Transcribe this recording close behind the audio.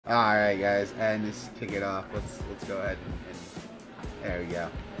Alright guys, and just kick it off. Let's go ahead and there we go.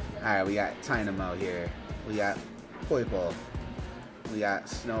 Alright, we got Tynamo here. We got Poipole. We got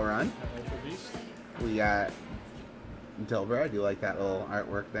Snorunt. Ultra Beast. We got Dilbur. I do like that little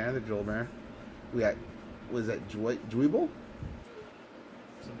artwork there, the Dilbur. We got, was that Dweeble?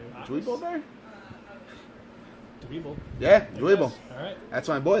 Dweeble there? Dweeble. Yeah, Dweeble. Alright. That's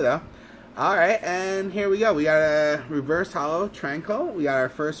my boy though. Alright, and here we go. We got a reverse hollow Tranquil. We got our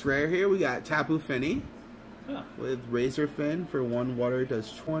first rare here. We got Tapu Fini. Huh. With Razor Fin for 1 water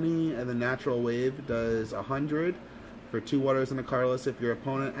does 20, and the Natural Wave does 100. For 2 waters in the cardless, if your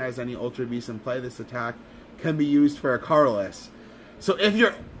opponent has any Ultra Beast in play, this attack can be used for a cardless. So if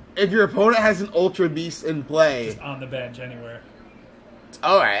your opponent has an Ultra Beast in play, Just on the bench anywhere.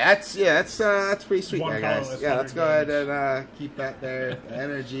 alright, that's pretty sweet One there, guys. cardless, Yeah, let's go ahead damage. and keep that there. The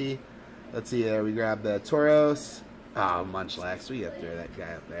energy. Let's see there. We grab the Tauros. Oh, Munchlax. We got to throw that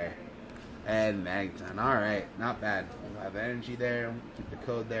guy up there. And Magneton. Alright, not bad. We'll have energy there. We'll keep the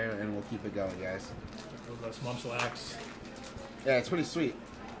code there, and we'll keep it going, guys. Those Munchlax. Yeah, it's pretty sweet.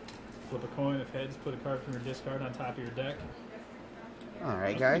 Flip a coin. If heads, put a card from your discard on top of your deck.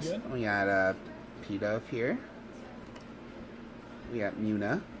 Alright, That's guys. pretty good. We got Pidove here. We got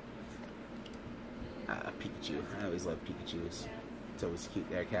Muna. Pikachu. I always love Pikachus. It's always cute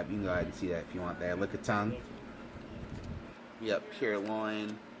there, Cap. You can go ahead and see that if you want there. Look at tongue. Yep,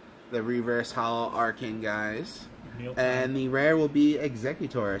 Purloin. The reverse hollow Arcane, guys. And the rare will be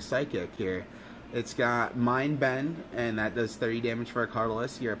Executor, Psychic here. It's got Mind Bend, and that does 30 damage for a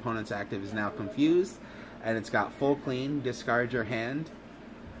cardless. Your opponent's active is now confused. And it's got Full Clean, discard your hand.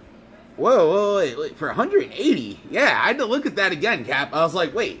 Whoa, wait, for 180? Yeah, I had to look at that again, Cap. I was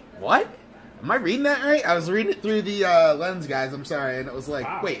like, wait, what? Am I reading that right? I was reading it through the lens, guys. I'm sorry. And it was like,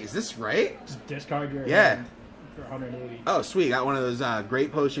 wow. Wait, is this right? Just discard your Yeah. hand for 180. Oh, sweet. Got one of those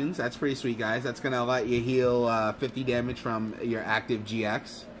great potions. That's pretty sweet, guys. That's going to let you heal 50 damage from your active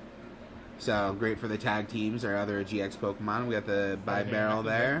GX. So, great for the tag teams or other GX Pokemon. We got the Bibarrel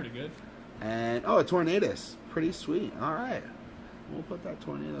there. Pretty good. And, oh, a Tornadus. Pretty sweet. All right. We'll put that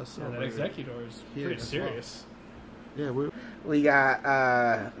Tornadus Yeah, over that Executor is here pretty as well. serious. Yeah, we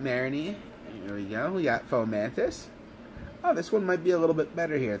got Marini. Here we go. We got Fomantis. Oh, this one might be a little bit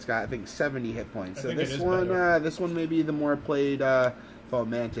better here. It's got, I think, 70 hit points. I So think it this is one, better. this one may be the more played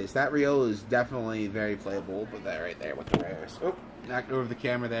Fomantis. That Riolu is definitely very playable. We'll put that right there with the rares. Oh, knocked over the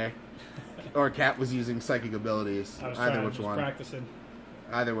camera there. Or Cap was using psychic abilities. I was Either which one. practicing.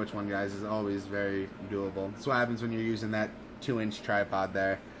 Either which one, guys, is always very doable. That's what happens when you're using that 2-inch tripod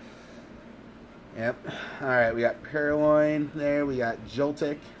there. Yep. Alright, we got Purloin there. We got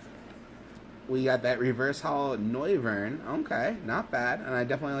Joltik. We got that reverse hollow Noivern. Okay, not bad. And I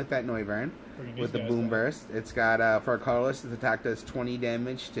definitely like that Noivern with the Boom Burst. It's got, for a colorless, its attack does 20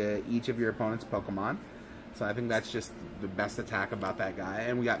 damage to each of your opponent's Pokemon. So I think that's just the best attack about that guy.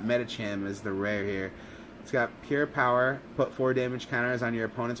 And we got Medicham as the rare here. It's got Pure Power. Put 4 damage counters on your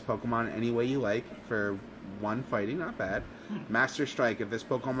opponent's Pokemon any way you like for 1 fighting. Not bad. Master Strike. If this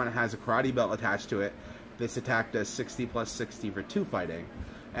Pokemon has a Karate Belt attached to it, this attack does 60 plus 60 for 2 fighting.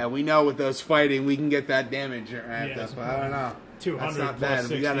 And we know with those fighting, we can get that damage right Yeah, up. I don't know. 200 That's not plus bad.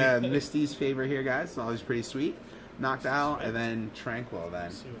 60. We got a Misty's favor here, guys. It's always pretty sweet. Knocked out, and then Tranquil then.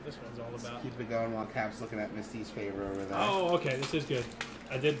 Let's see what this one's all about. Keep it going while Cap's looking at Misty's favor over there. Oh, okay, this is good.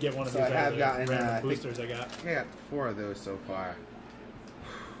 I did get one of So these I have out of gotten, the I random think- boosters I got. I got 4 of those so far.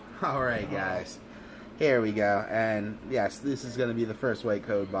 Alright, guys. Here we go. And yes, this is going to be the first white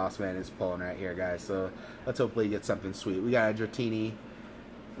code Boss Man is pulling right here, guys. So let's hopefully get something sweet. We got a Dratini.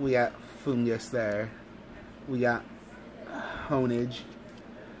 We got Fungus there. We got Honage.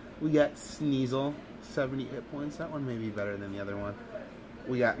 We got Sneasel. 70 hit points. That one may be better than the other one.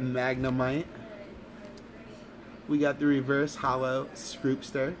 We got Magnemite. We got the reverse hollow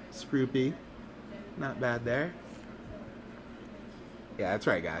Scroopster. Scroopy. Not bad there. Yeah, that's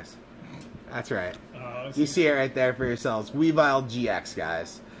right, guys. That's right. You see it right there for yourselves. Weavile GX,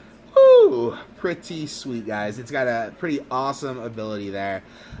 guys. Woo! Pretty sweet, guys. It's got a pretty awesome ability there.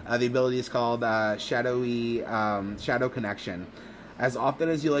 The ability is called Shadow Connection. As often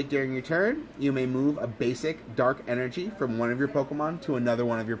as you like during your turn, you may move a basic dark energy from one of your Pokemon to another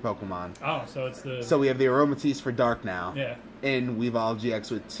one of your Pokemon. Oh, so it's the... So we have the Aromatisse for dark now. Yeah. In Weavile GX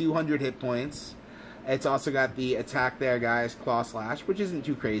with 200 hit points. It's also got the attack there, guys, Claw Slash, which isn't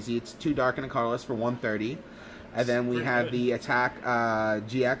too crazy. It's 2 dark and a colorless for 130. And then we have the attack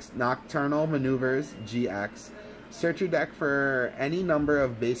GX, Nocturnal Maneuvers GX. Search your deck for any number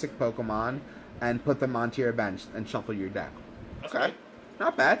of basic Pokemon and put them onto your bench and shuffle your deck. That's Okay. good.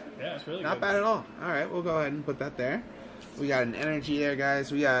 Not bad. Yeah, it's really Not good. bad at all. Alright, we'll go ahead and put that there. We got an energy there,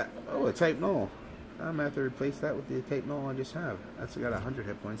 guys. We got, oh, a Type Null. I'm going to have to replace that with the Type Null I just have. That's got 100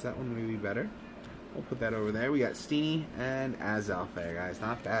 hit points. That one may be better. We'll put that over there. We got Steenie and Azelf there, guys.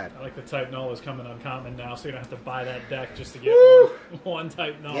 Not bad. I like the Type Null is coming uncommon now, so you don't have to buy that deck just to get one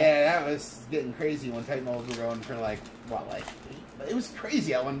Type Null. Yeah, that was getting crazy when Type Nulls were going for like, what, like, it was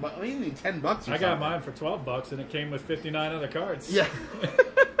crazy at one, but I mean, $10 or something. I got mine for $12 and it came with 59 other cards. Yeah.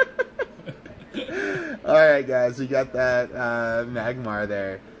 Alright, guys, we got that Magmar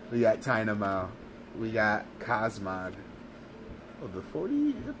there. We got Tynamo. We got Cosmog. Oh, the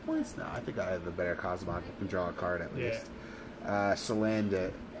 40 hit points? No, I think I have the better Cosmog. I can draw a card at least.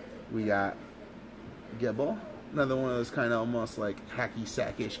 Salandit. We got Gibble. Another one of those kind of almost like hacky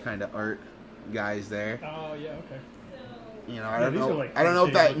sackish kind of art guys there. Oh, yeah, okay. You know, I don't know. Like I don't know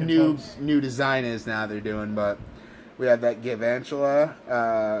what that new design is now they're doing, but we have that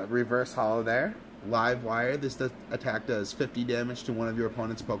Givantula reverse hollow there. Live wire. This attack does 50 damage to one of your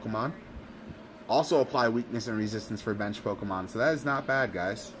opponent's Pokemon. Also apply weakness and resistance for bench Pokemon. So that is not bad,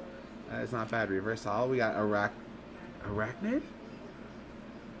 guys. That is not bad. Reverse hollow. We got Arachnid.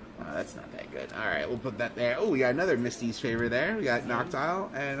 Oh, that's not that good. All right, we'll put that there. Oh, we got another Misty's favor there. We got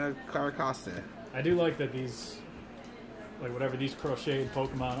Noctile and a Caracosta. I do like that these. Like whatever these crocheted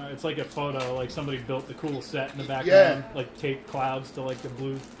Pokemon are, it's like a photo. Like somebody built the cool set in the background, like taped clouds to like the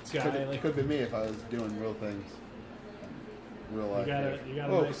blue sky. Could be me if I was doing real things. Real life. You got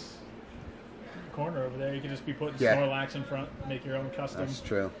a nice corner over there. You can just be putting Snorlax in front, make your own custom. That's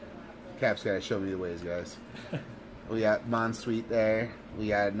true. Cap's gotta show me the ways, guys. We got Monsweet there. We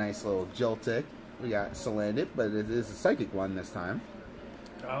got a nice little Joltik. We got Salandit, but it is a psychic one this time.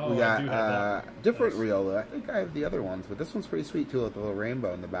 Oh, we got different Riolu. I think I have the other ones, but this one's pretty sweet too with the little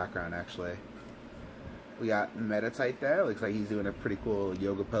rainbow in the background actually. We got Metatite there. Looks like he's doing a pretty cool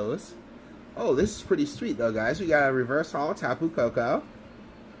yoga pose. Oh, this is pretty sweet though, guys. We got a reverse hollow Tapu Koko.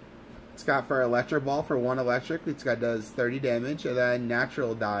 It's got for Electro Ball for 1 electric. It's got does 30 damage, and then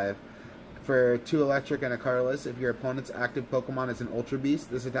Natural Dive for 2 electric and a colorless. If your opponent's active Pokemon is an Ultra Beast,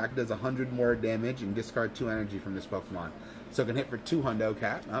 this attack does 100 more damage and discard 2 energy from this Pokemon. So it can hit for 2 hundo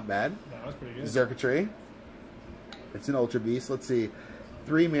cap. Not bad. That was pretty good. Xurkitree. It's an Ultra Beast. Let's see.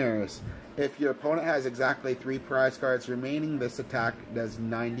 3 mirrors. If your opponent has exactly 3 prize cards remaining, this attack does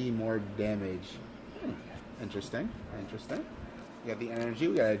 90 more damage. Interesting. Interesting. We got the energy.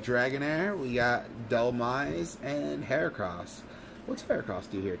 We got a Dragonair. We got Dhelmise and Heracross. What's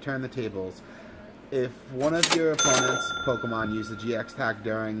Heracross do here? Turn the tables. If one of your opponent's Pokemon use the GX attack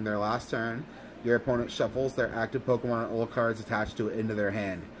during their last turn, your opponent shuffles their active Pokemon and all cards attached to it into their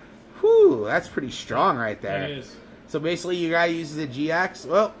hand. Whew, that's pretty strong right there. It is. So basically, your guy uses a GX.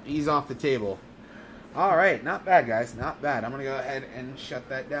 Well, he's off the table. All right, not bad, guys. Not bad. I'm going to go ahead and shut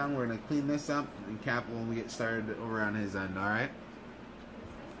that down. We're going to clean this up, and Cap will get started over on his end, all right?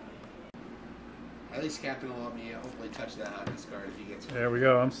 At least Captain will let me hopefully touch that on his card if he gets one. There we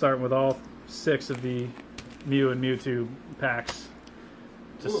go. I'm starting with all 6 of the Mew and Mewtwo packs.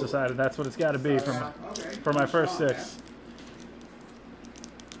 Just decided that's what it's got to be for my first 6.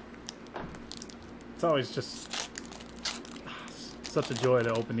 It's always just such a joy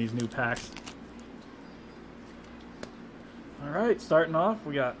to open these new packs. All right, starting off,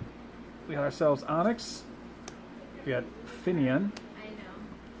 we got ourselves Onix. We got Finian.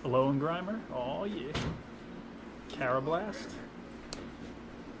 Grimer. Oh yeah. Carablast.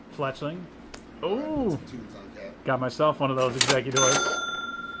 Fletchling. Oh. Got myself one of those Executor's.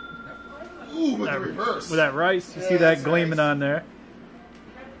 Ooh, with the reverse. With that rice. You see that gleaming on there.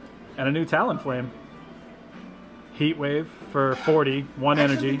 And a new Talonflame. Heat Wave for 40. 1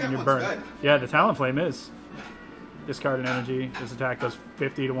 energy and you're burned. Good. Yeah, the Talonflame is. Discard an energy. This attack does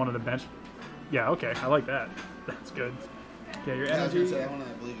 50 to one of the bench. Yeah, okay. I like that. That's good. Yeah, your energy. That one I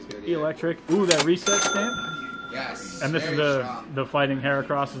believe is good, Electric. Ooh, that reset stamp. Yes. And this is the fighting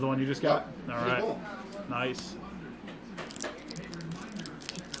Heracross is the one you just got? Yep. All right. Cool. Nice.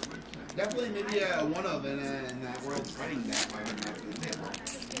 Definitely maybe one of in that world's fighting deck.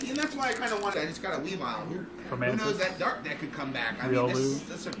 And that's why I kind of wanted. I just got a Weavile. Who knows, that dark deck could come back. I mean, this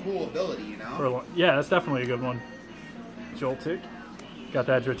is a cool ability, you know? Yeah, that's definitely a good one. Joltik. Got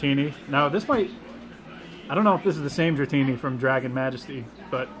that Dratini. Now, this might... I don't know if this is the same Dratini from Dragon Majesty,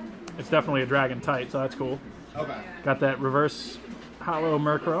 but it's definitely a Dragon type, so that's cool. Okay. Got that reverse hollow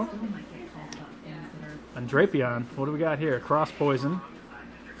Murkrow. And Drapion. What do we got here? Cross Poison.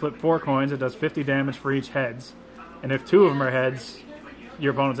 Flip 4 coins. It does 50 damage for each heads. And if 2 of them are heads,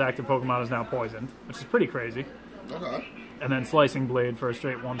 your opponent's active Pokemon is now poisoned, which is pretty crazy. Okay. And then Slicing Blade for a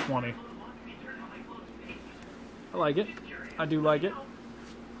straight 120. I like it. I do like it.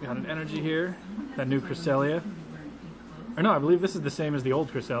 Got an energy here. That new Cresselia. Or no, I believe this is the same as the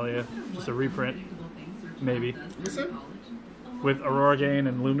old Cresselia, just a reprint, maybe. Listen. With Aurora Gain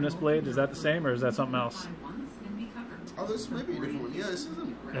and Luminous Blade, is that the same or is that something else? Oh, this might be a different one. Yeah, this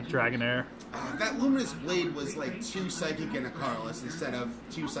isn't. That Dragonair. That Luminous Blade was like 2 Psychic and a Carless instead of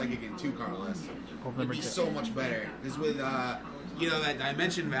 2 Psychic and 2 Carless. It'd be so much better. Because with, you know, that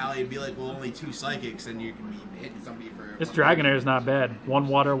Dimension Valley, it'd be like, well, only 2 Psychics, and you can be hitting somebody for... This Dragonair is not bad. 1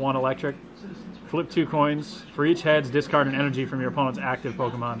 water, 1 electric. Flip 2 coins. For each heads, discard an energy from your opponent's active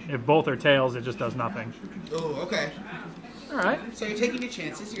Pokemon. If both are tails, it just does nothing. Oh, okay. Alright. So you're taking your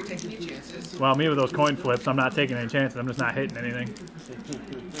chances. You're taking your chances. Well, me with those coin flips, I'm not taking any chances. I'm just not hitting anything.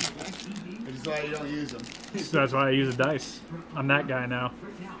 Which is why you don't use them. So that's why I use a dice. I'm that guy now.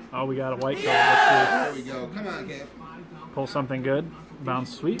 Oh, we got a white card. Let's see. There we go. Come on, kid. Pull something good.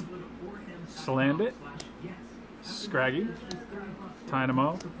 Bounce Sweep. Slandit. Scraggy.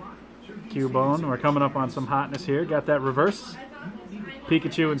 Dynamo. Cubone. We're coming up on some hotness here. Got that reverse.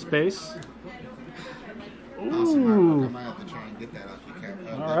 Pikachu in space. Ooh. I might have to try and get that off your cap.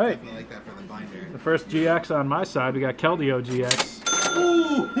 All right. Definitely like that for the binder. The first GX on my side, we got Keldeo GX.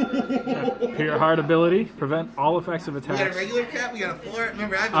 Pure Heart ability, prevent all effective attacks. We got a regular cap, we got a floor.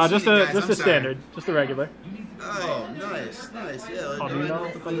 Remember, I just a standard, just a regular. Oh, nice. Yeah. Oh, do you know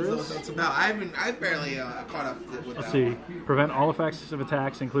what the thunder is? That's about. I barely caught up with Let's that. see. Prevent all effective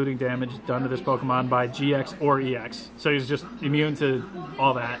attacks, including damage done to this Pokemon by GX or EX. So he's just immune to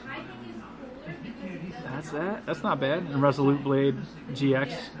all that. That's that. That's not bad. And Resolute Blade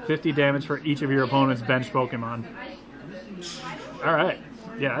GX, 50 damage for each of your opponent's bench Pokemon. All right.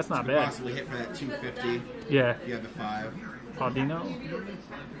 Yeah, that's not bad. Possibly hit for that 250. Yeah. You have the 5. Audino.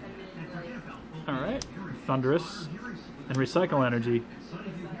 All right. Thundurus. And Recycle Energy.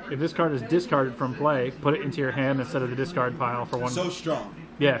 If this card is discarded from play, put it into your hand instead of the discard pile for 1. So strong.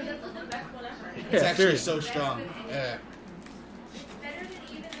 Yeah. It's actually so strong. Yeah.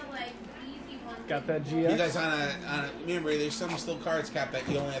 Got that GX? You guys remember, there's some still cards cap that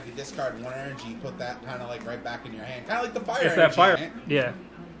you only have to discard 1 energy, put that kind of like right back in your hand. Kind of like the fire It's energy. that fire. Right? Yeah.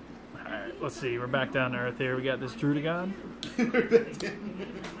 Alright, let's see. We're back down to earth here. We got this Drudagon.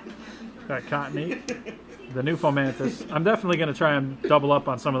 Got Cottonee. The new Fomantis. I'm definitely going to try and double up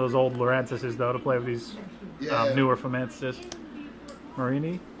on some of those old Lurantises, though, to play with these newer Fomantises.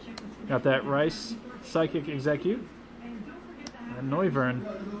 Marini. Got that Rice. Psychic Execute. And Noivern.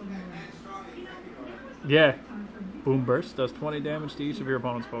 Yeah. Boom Burst does 20 damage to each of your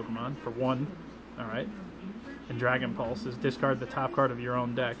opponent's Pokemon for 1. Alright. And Dragon Pulse is discard the top card of your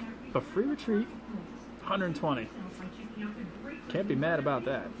own deck. But free retreat, 120. Can't be mad about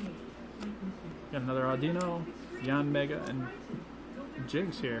that. Got another Audino, Yanmega, and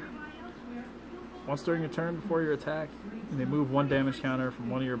Jinx here. Once during your turn before your attack, you may move 1 damage counter from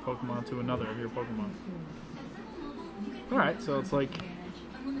one of your Pokemon to another of your Pokemon. Alright, so it's like,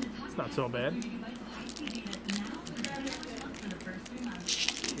 it's not so bad.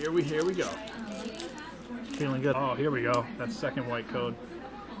 Here we go. Feeling good. Oh, here we go. That second white code.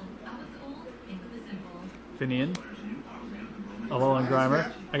 Finian. Alolan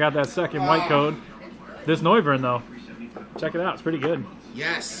Grimer. I got that second white code. This Noivern, though. Check it out. It's pretty good.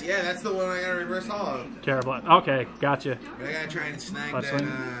 Yes. Yeah, that's the one I got to reverse hollow. Carablot. Okay, gotcha. But I got to try and snag that. I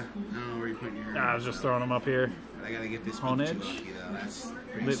don't know where you're putting your... I was just throwing them up here. But I got to get this Honedge. Pikachu though. That's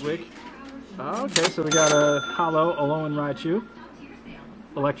pretty Litwick. sweet. Okay, so we got a hollow Alolan Raichu.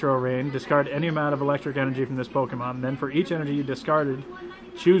 Electro Rain. Discard any amount of electric energy from this Pokemon. And then for each energy you discarded,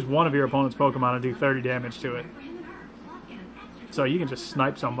 choose one of your opponent's Pokemon and do 30 damage to it. So you can just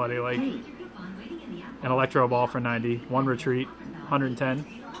snipe somebody like an Electro Ball for 90. 1 retreat, 110.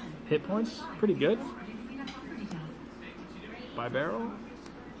 Hit points, pretty good. Bibarel.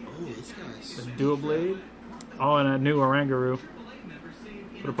 Oh, this guy's... Dual Blade. Oh, and a new Oranguru.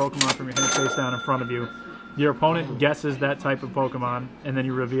 Put a Pokemon from your hand face down in front of you. Your opponent guesses that type of Pokemon, and then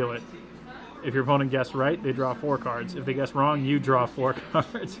you reveal it. If your opponent guessed right, they draw 4 cards. If they guess wrong, you draw 4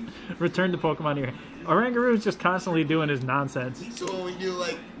 cards. Return the Pokemon to your hand. Oranguru is just constantly doing his nonsense. So when we do,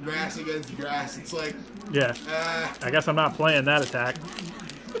 like, grass against grass, it's like... Yeah. I guess I'm not playing that attack.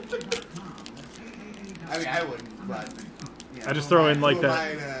 I mean, I wouldn't, but... Yeah, I just throw in, like,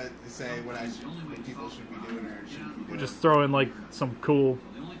 that... Who am I to say what people should be doing or shouldn't be doing? Just throw in, like, some cool...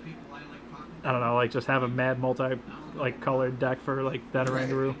 I don't know, like, just have a mad colored deck for, like, that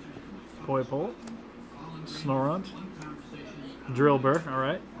Oranguru. Poipole. Snorunt. Drillbur,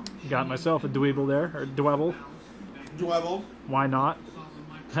 alright. Got myself a Dweeble there, or Dwebble. Dwebble. Why not?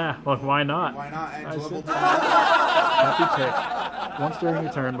 Ha, look, why not? Why not? And I Dwebble. Happy pick. Once during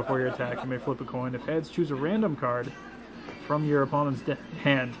your turn before your attack, you may flip a coin. If heads, choose a random card from your opponent's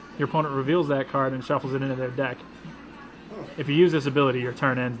hand. Your opponent reveals that card and shuffles it into their deck. If you use this ability, your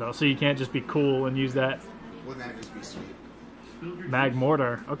turn ends, though. So you can't just be cool and use that. Wouldn't that just be sweet?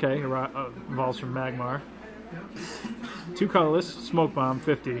 Magmortar. Okay, evolves from Magmar. 2 colorless, Smoke Bomb,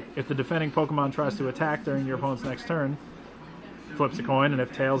 50. If the defending Pokemon tries to attack during your opponent's next turn, flips a coin, and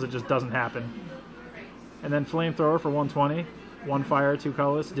if tails, it just doesn't happen. And then Flamethrower for 120. 1 fire, 2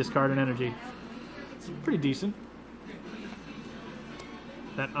 colorless, discard an energy. It's pretty decent.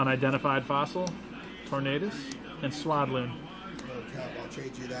 That Unidentified Fossil, Tornadus, and Swadloon. I'll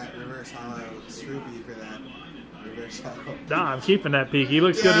trade you that reverse hollow Swoopy for that reverse hollow. Nah, I'm keeping that peak. He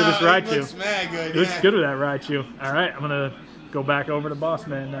looks good with this Raichu. He looks mad good, He looks good with that Raichu. All right, I'm going to go back over to Boss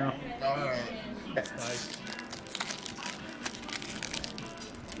Man now. All right. Nice.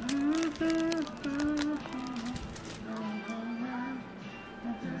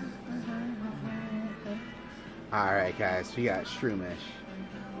 Alright guys, we got Shroomish.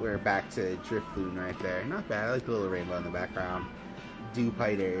 We're back to Drifloon right there. Not bad, I like the little rainbow in the background.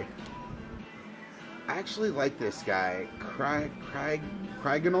 Dewpider. I actually like this guy.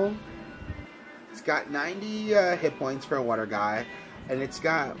 Craiganol. It's got 90 hit points for a water guy. And it's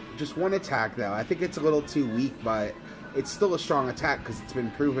got just 1 attack though. I think it's a little too weak, but it's still a strong attack because it's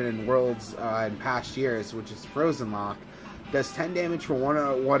been proven in Worlds in past years, which is Frozen Lock. Does 10 damage for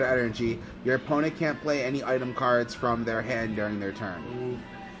 1 water energy. Your opponent can't play any item cards from their hand during their turn. Ooh.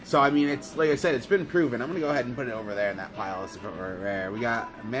 So, I mean, it's like I said, it's been proven. I'm going to go ahead and put it over there in that pile as if it were rare. We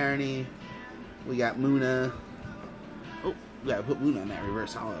got Marini. We got Luna. Oh, we got to put Luna in that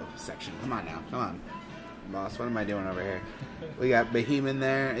reverse hollow section. Come on now. Come on. Boss, what am I doing over here? We got Behemoth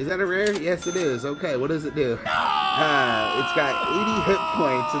there. Is that a rare? Yes, it is. Okay, what does it do? It's got 80 hit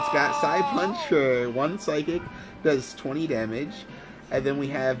points. It's got Psy Punch for 1 psychic. Does 20 damage. And then we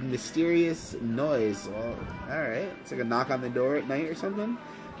have Mysterious Noise. Well, alright. It's like a knock on the door at night or something.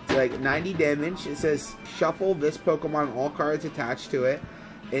 It's like 90 damage. It says, shuffle this Pokemon, all cards attached to it,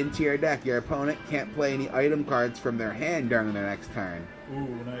 into your deck. Your opponent can't play any item cards from their hand during their next turn. Ooh,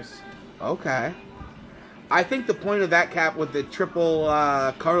 nice. Okay. I think the point of that cap with the triple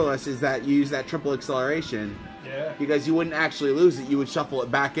colorless is that you use that triple acceleration. Yeah. Because you wouldn't actually lose it, you would shuffle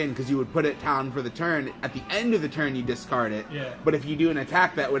it back in because you would put it down for the turn. At the end of the turn, you discard it. Yeah. But if you do an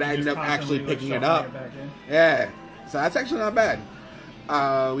attack, that would end up actually picking it up. back in. Yeah. So that's actually not bad.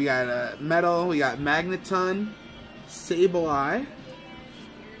 We got Metal, we got Magneton, Sableye,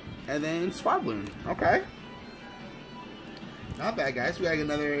 and then Swadloon. Okay. Not bad, guys. We got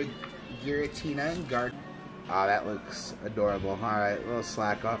another Giratina and Guard. Oh, that looks adorable. Alright, a little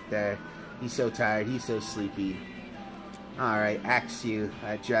slack off there. He's so tired. He's so sleepy. Alright, Axew,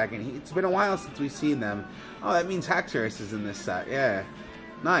 that dragon. It's been a while since we've seen them. Oh, that means Haxorus is in this set. Yeah.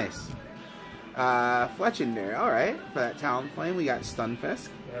 Nice. Fletchinder. Alright, for that Talonflame, we got Stunfisk.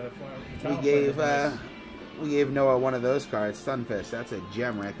 We gave Noah one of those cards, Stunfisk. That's a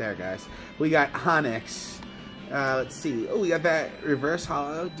gem right there, guys. We got Onyx. Let's see. Oh, we got that Reverse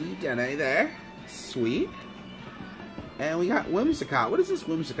Hollow D-Dene there. Sweet. And we got Whimsicott. What does this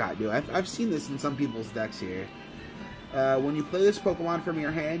Whimsicott do? I've seen this in some people's decks here. When you play this Pokemon from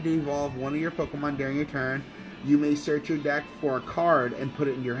your hand to evolve one of your Pokemon during your turn, you may search your deck for a card and put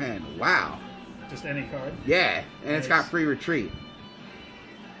it in your hand. Wow. Just any card? Yeah, and It's got free retreat.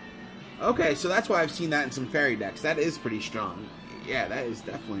 Okay, so that's why I've seen that in some fairy decks. That is pretty strong. Yeah, that is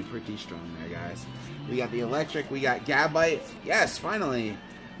definitely pretty strong there, guys. We got the Electric. We got Gabite. Yes, finally.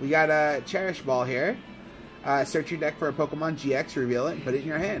 We got a Cherish Ball here. Search your deck for a Pokemon GX, reveal it, and put it in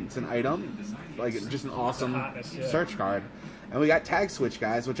your hand. It's an item. It's like just an awesome search card. And we got Tag Switch,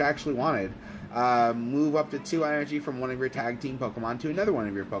 guys, which I actually wanted. Move up to 2 energy from one of your tag team Pokemon to another one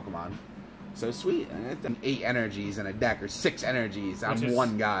of your Pokemon. So sweet. And 8 energies in a deck, or 6 energies on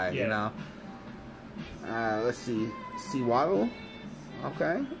one guy, you know? Let's see. Sewaddle.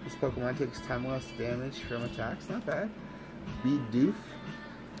 Okay. This Pokemon takes 10 less damage from attacks. Not bad. Bidoof.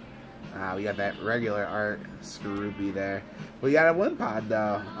 We got that regular art Skorupi there. We got a Wimpod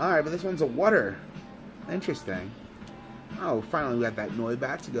though. Alright, but this one's a water. Interesting. Oh, finally we got that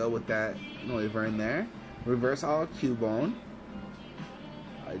Noibat to go with that Noivern there. Reverse Hollow Cubone.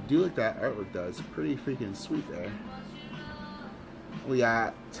 I do like that artwork though. It's pretty freaking sweet there. We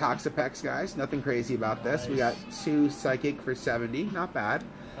got Toxapex, guys. Nothing crazy about this. We got 2 Psychic for 70. Not bad.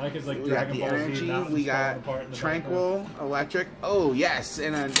 I like his, like, we got the energy. We got Tranquil, Electric. Oh yes,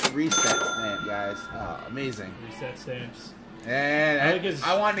 and a reset stamp, guys. Oh, amazing. Reset stamps. And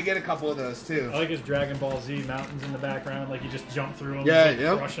I wanted to get a couple of those too. I like his Dragon Ball Z mountains in the background, like you just jump through them,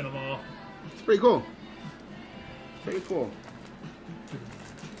 yeah, crushing them all. It's pretty cool. Pretty cool.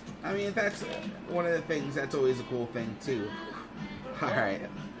 I mean, that's one of the things. That's always a cool thing too. All right.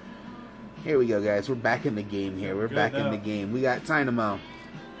 Here we go, guys. We're back in the game here. We're back in the game. We got Dynamo.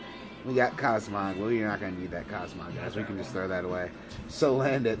 We got Cosmog. Well, you're not going to need that Cosmog, guys. We can just throw that away. So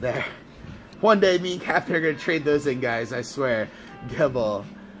land it there. One day, me and Captain are going to trade those in, guys. I swear. Gebel.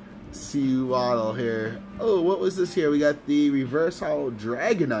 Seawaddle here. Oh, what was this here? We got the Reverse Hollow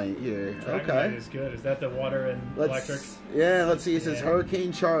Dragonite here. Dragonite is good. Is that the water and electric? Yeah, let's see. It says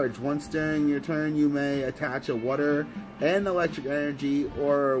Hurricane Charge. Once during your turn, you may attach a water and electric energy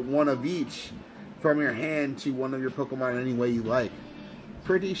or one of each from your hand to one of your Pokemon any way you like.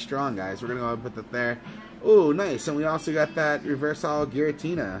 Pretty strong, guys. We're going to go ahead and put that there. Oh, nice. And we also got that Reverse Hollow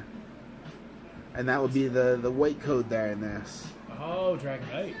Giratina. And that would be the white code there in this. Oh,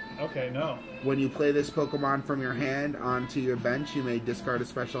 Dragonite. Okay, no. When you play this Pokemon from your hand onto your bench, you may discard a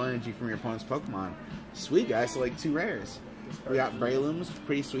special energy from your opponent's Pokemon. Sweet, guys. So, like, 2 rares. We got Breloom's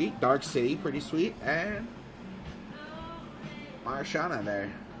pretty sweet. Dark City, pretty sweet. And Marshana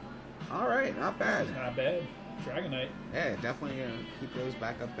there. All right, not bad. Not bad. Dragonite. Yeah, definitely keep those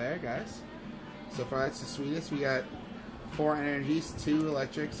back up there, guys. So far, that's the sweetest. We got 4 energies, 2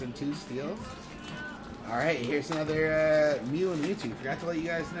 electrics, and 2 steels. Alright, here's another Mew and Mewtwo. Forgot to let you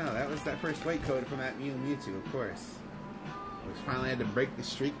guys know. That was that first white code from that Mew and Mewtwo, of course. We finally had to break the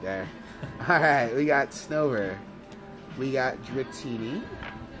streak there. Alright, we got Snover. We got Dratini.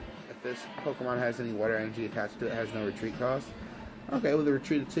 If this Pokemon has any water energy attached to it, it has no retreat cost. Okay, with a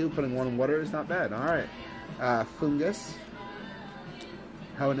retreat of 2, putting 1 in water is not bad. Alright. Fungus.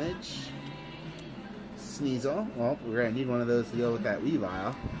 Honedge. Sneasel. Well, we're going to need one of those to deal with that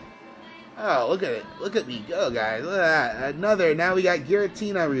Weavile. Oh, look at it. Look at me go, guys. Look at that. Another. Now we got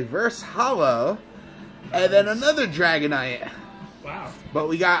Giratina Reverse Hollow. And then another Dragonite. Wow. But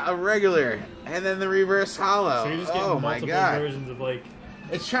we got a regular. And then the Reverse Hollow. So you're just getting multiple versions of, like...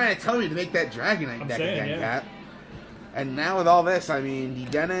 It's trying to tell me to make that Dragonite deck again, yeah. Cap. And now with all this, I mean,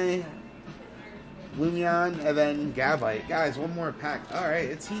 Dedenne, Lumion, and then Gabite. Guys, one more pack. Alright,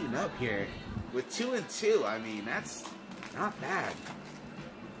 it's heating up here. With 2 and 2, I mean, that's not bad.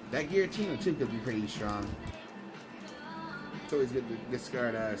 That Giratina, too, could be pretty strong. It's always good to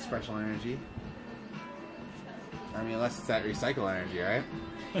discard special energy. I mean, unless it's that recycle energy, right?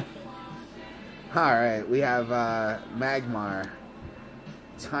 Alright, we have Magmar,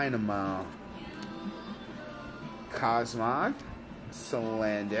 Dynamo, Cosmog,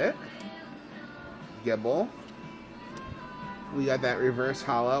 Salandit, Gebel. We got that Reverse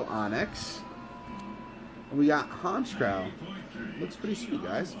Hollow Onyx. We got Honchkrow. Looks pretty sweet,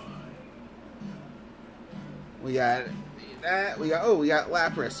 guys. We got that. We got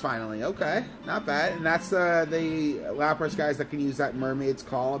Lapras finally. Okay, not bad. And that's the Lapras, guys, that can use that Mermaid's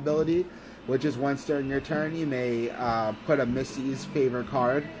Call ability, which is once during your turn you may put a Misty's favorite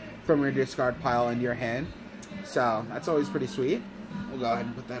card from your discard pile into your hand. So that's always pretty sweet. We'll go ahead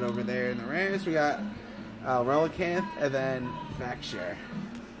and put that over there in the rares. We got Relicanth and then Vaxshare.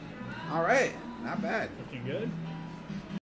 All right, not bad. Looking good.